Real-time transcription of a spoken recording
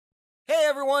Hey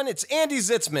everyone, it's Andy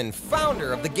Zitzmann,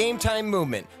 founder of the GAMETIME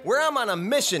Movement, where I'm on a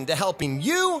mission to helping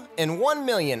you and 1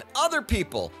 million other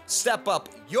people step up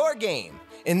your game.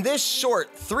 In this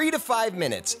short 3 to 5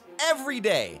 minutes every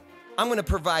day, I'm going to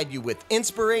provide you with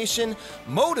inspiration,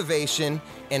 motivation,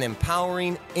 and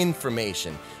empowering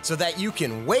information so that you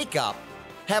can wake up,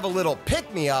 have a little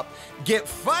pick-me-up, get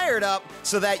fired up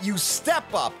so that you step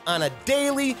up on a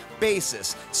daily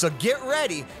basis. So get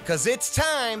ready, because it's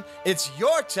time, it's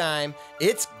your time,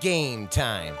 it's game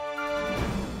time.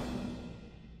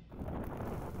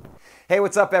 Hey,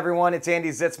 what's up everyone? It's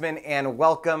Andy Zitzmann and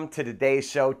welcome to today's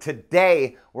show.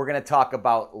 Today, we're going to talk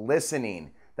about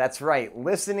listening. That's right,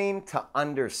 listening to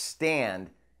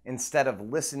understand instead of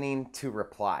listening to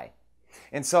reply.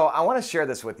 And so I want to share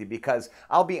this with you because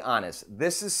I'll be honest,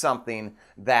 this is something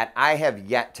that I have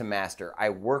yet to master. I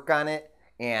work on it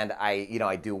and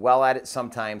I do well at it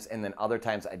sometimes, and then other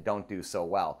times I don't do so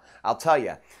well. I'll tell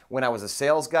you, when I was a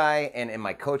sales guy and in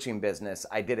my coaching business,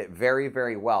 I did it very,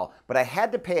 very well, but I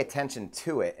had to pay attention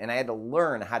to it and I had to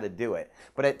learn how to do it.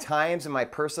 But at times in my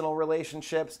personal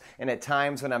relationships and at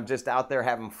times when I'm just out there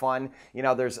having fun,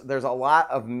 there's a lot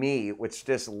of me which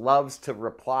just loves to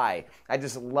reply. I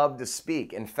just love to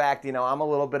speak. In fact, I'm a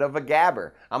little bit of a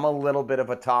gabber. I'm a little bit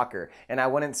of a talker. And I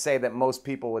wouldn't say that most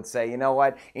people would say, you know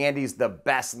what, Andy's the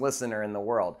best listener in the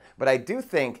world. But I do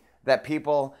think that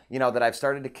people, that I've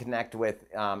started to connect with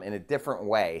in a different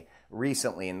way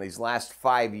recently in these last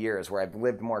 5 years where I've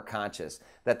lived more conscious,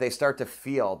 that they start to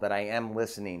feel that I am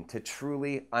listening to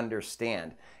truly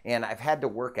understand. And I've had to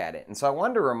work at it. And so I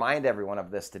wanted to remind everyone of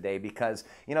this today because,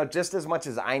 just as much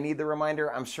as I need the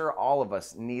reminder, I'm sure all of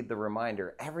us need the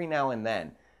reminder every now and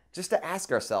then, just to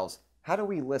ask ourselves, how do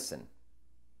we listen?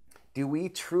 Do we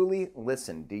truly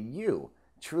listen? Do you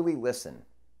truly listen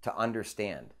to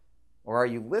understand? Or are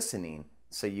you listening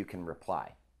so you can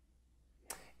reply?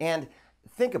 And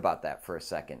think about that for a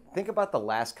second. Think about the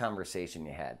last conversation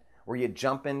you had. Were you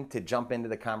jumping into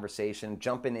the conversation,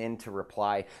 jumping in to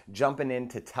reply, jumping in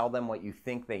to tell them what you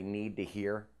think they need to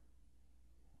hear?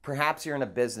 Perhaps you're in a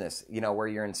business, where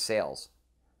you're in sales.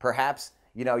 Perhaps,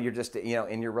 you're just,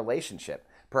 in your relationship.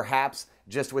 Perhaps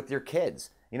just with your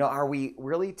kids. Are we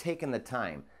really taking the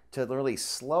time to really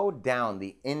slow down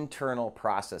the internal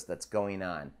process that's going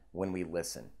on when we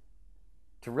listen?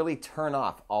 To really turn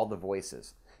off all the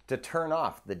voices, to turn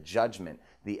off the judgment,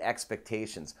 the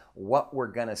expectations, what we're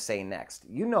going to say next.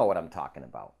 You know what I'm talking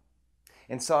about.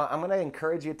 And so I'm going to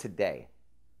encourage you today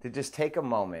to just take a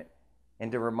moment and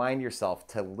to remind yourself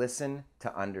to listen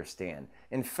to understand.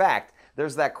 In fact,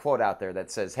 there's that quote out there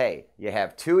that says, hey, you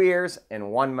have 2 ears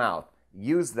and 1 mouth.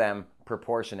 Use them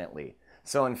proportionately.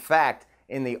 So in fact,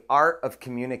 in the art of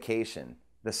communication,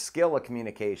 the skill of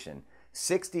communication,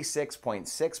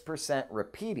 66.6%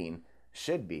 repeating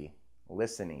should be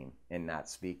listening and not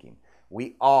speaking.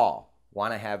 We all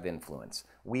want to have influence.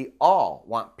 We all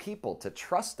want people to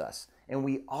trust us. And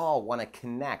we all want to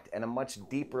connect at a much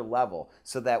deeper level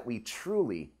so that we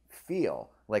truly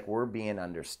feel like we're being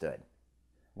understood.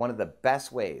 One of the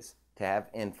best ways to have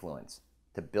influence,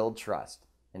 to build trust,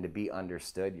 and to be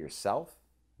understood yourself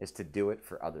is to do it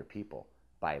for other people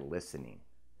by listening.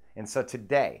 And so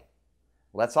today,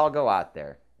 let's all go out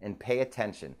there and pay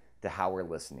attention to how we're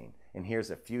listening. And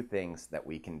here's a few things that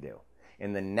we can do.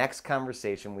 In the next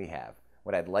conversation we have,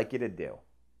 what I'd like you to do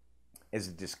is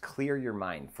just clear your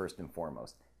mind first and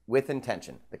foremost with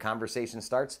intention. The conversation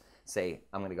starts, say,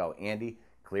 I'm going to go, Andy,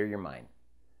 clear your mind.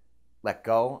 Let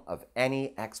go of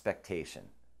any expectation.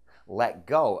 Let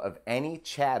go of any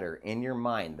chatter in your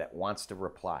mind that wants to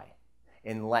reply.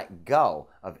 And let go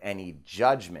of any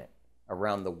judgment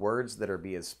around the words that are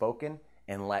being spoken,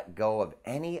 and let go of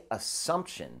any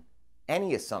assumption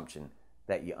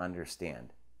that you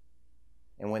understand.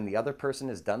 And when the other person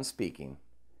is done speaking,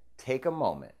 take a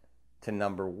moment to,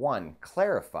 number one,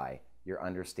 clarify your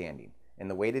understanding. And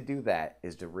the way to do that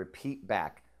is to repeat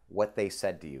back what they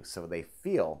said to you so they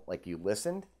feel like you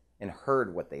listened and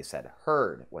heard what they said.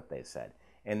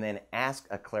 And then ask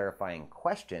a clarifying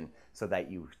question so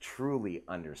that you truly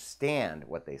understand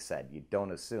what they said. You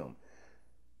don't assume.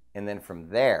 And then from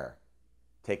there,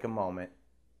 take a moment,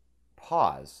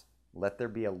 pause, let there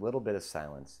be a little bit of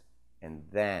silence, and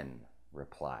then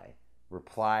reply.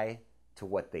 Reply to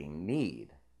what they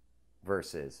need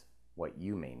versus what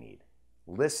you may need.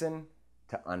 Listen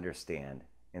to understand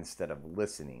instead of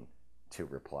listening to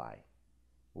reply.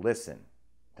 Listen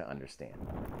to understand.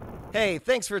 Hey,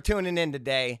 thanks for tuning in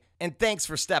today, and thanks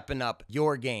for stepping up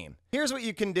your game. Here's what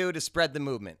you can do to spread the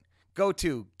movement. go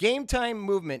to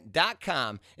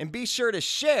GameTimeMovement.com and be sure to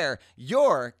share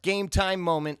your Game Time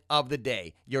moment of the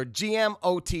day, your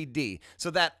GMOTD,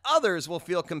 so that others will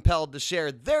feel compelled to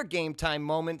share their Game Time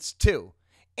moments too.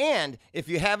 And if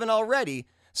you haven't already,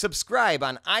 subscribe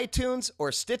on iTunes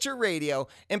or Stitcher Radio,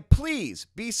 and please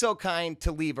be so kind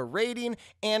to leave a rating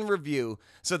and review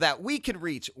so that we can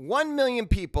reach 1 million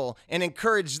people and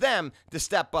encourage them to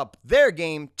step up their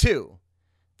game too.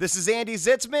 This is Andy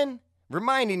Zitzmann,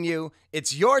 reminding you,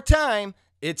 it's your time,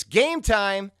 it's game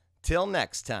time. Till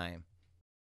next time.